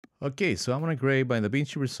Okay, so I'm gonna grade by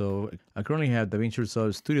DaVinci Resolve. I currently have DaVinci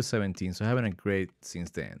Resolve Studio 17, so I haven't upgraded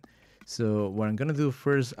since then. So what I'm gonna do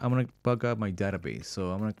first, I'm gonna back up my database.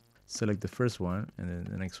 So I'm gonna select the first one and then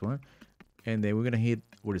the next one, and then we're gonna hit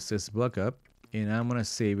where it says backup, and I'm gonna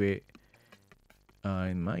save it.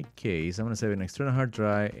 In my case, I'm gonna save an external hard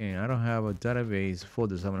drive, and I don't have a database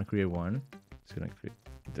folder, so I'm gonna create one. So I'm gonna create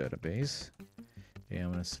database, and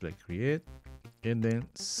I'm gonna select create, and then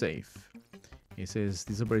save. It says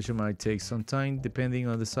this operation might take some time depending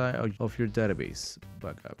on the size of your database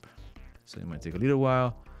backup. So it might take a little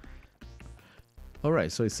while.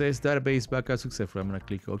 Alright, so it says database backup successful. I'm gonna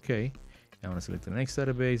click OK. I'm gonna select the next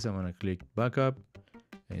database. I'm gonna click backup,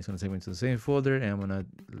 and it's gonna take me to the same folder, and I'm gonna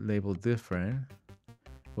label different.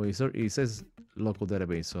 Well, it says local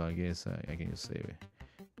database, so I guess I can just save it.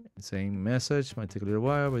 Same message, might take a little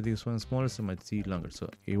while, but this one's smaller, so it might take longer. So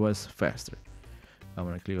it was faster. I'm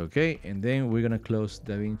gonna click OK, and then we're gonna close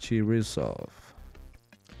DaVinci Resolve.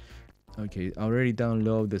 Okay, I already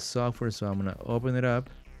downloaded the software, so I'm gonna open it up,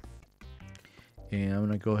 and I'm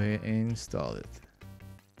gonna go ahead and install it.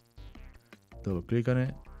 Double click on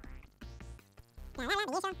it.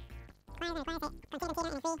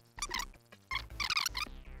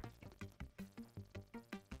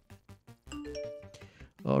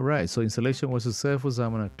 Alright, so installation was successful, so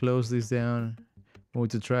I'm gonna close this down. Move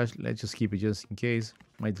to trash. Let's just keep it just in case.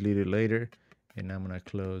 Might delete it later. And I'm gonna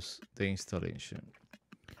close the installation.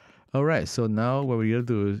 Alright, so now what we're gonna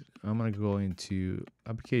do is I'm gonna go into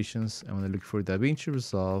applications. I'm gonna look for DaVinci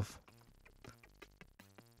Resolve.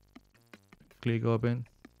 Click open.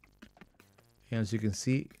 And as you can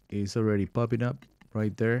see, it's already popping up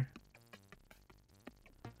right there.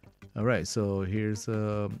 Alright, so here's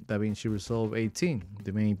DaVinci Resolve 18,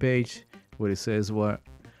 the main page where it says what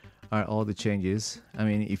are all the changes. I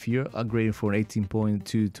mean, if you're upgrading from 18.2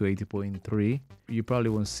 to 18.3, you probably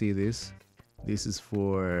won't see this. This is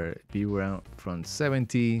for people around from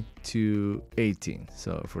 17 to 18,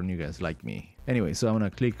 so for new guys like me. Anyway, so I'm gonna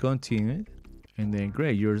click continue, and then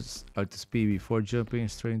great, you're up to speed. Before jumping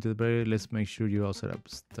straight into the beta, let's make sure you all set up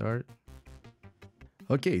start.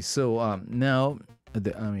 Okay, so now I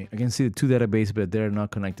can see the two databases, but they're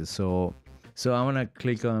not connected. So I'm gonna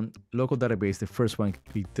click on local database, the first one.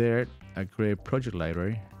 Click there, upgrade project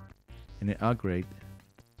library, and then upgrade,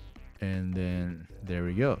 and then there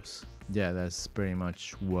it goes. Yeah, that's pretty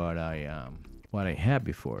much what I had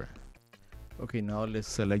before. Okay, now let's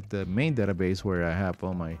select the main database where I have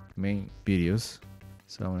all my main videos.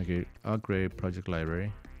 So I'm gonna get upgrade project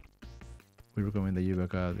library. We recommend that you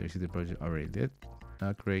back out the existing project. Already did.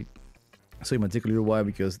 Upgrade. So it might take a little while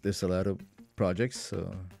because there's a lot of projects.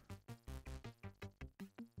 So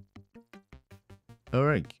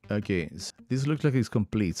alright, okay, so this looks like it's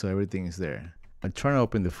complete, so everything is there. I'm trying to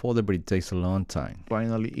open the folder, but it takes a long time.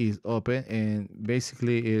 Finally it's open, and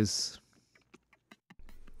basically is,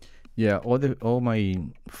 yeah, all my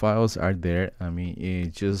files are there. I mean,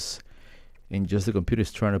 it's just the computer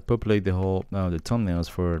is trying to populate the whole the thumbnails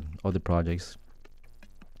for all the projects.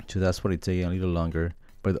 So that's what it's taking a little longer,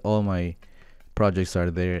 but all my projects are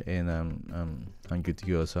there, and I'm good to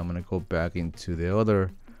go. So I'm gonna go back into the other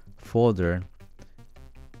folder,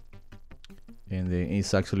 and then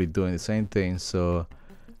it's actually doing the same thing. So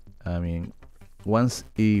I mean, once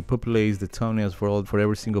it populates the thumbnails for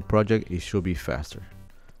every single project, it should be faster,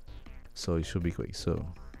 so it should be quick. So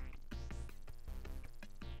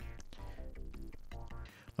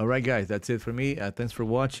alright guys, that's it for me. Thanks for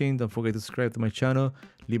watching. Don't forget to subscribe to my channel,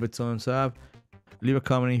 leave a thumbs up, leave a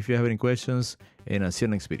comment if you have any questions, and I'll see you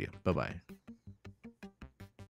next video. Bye bye.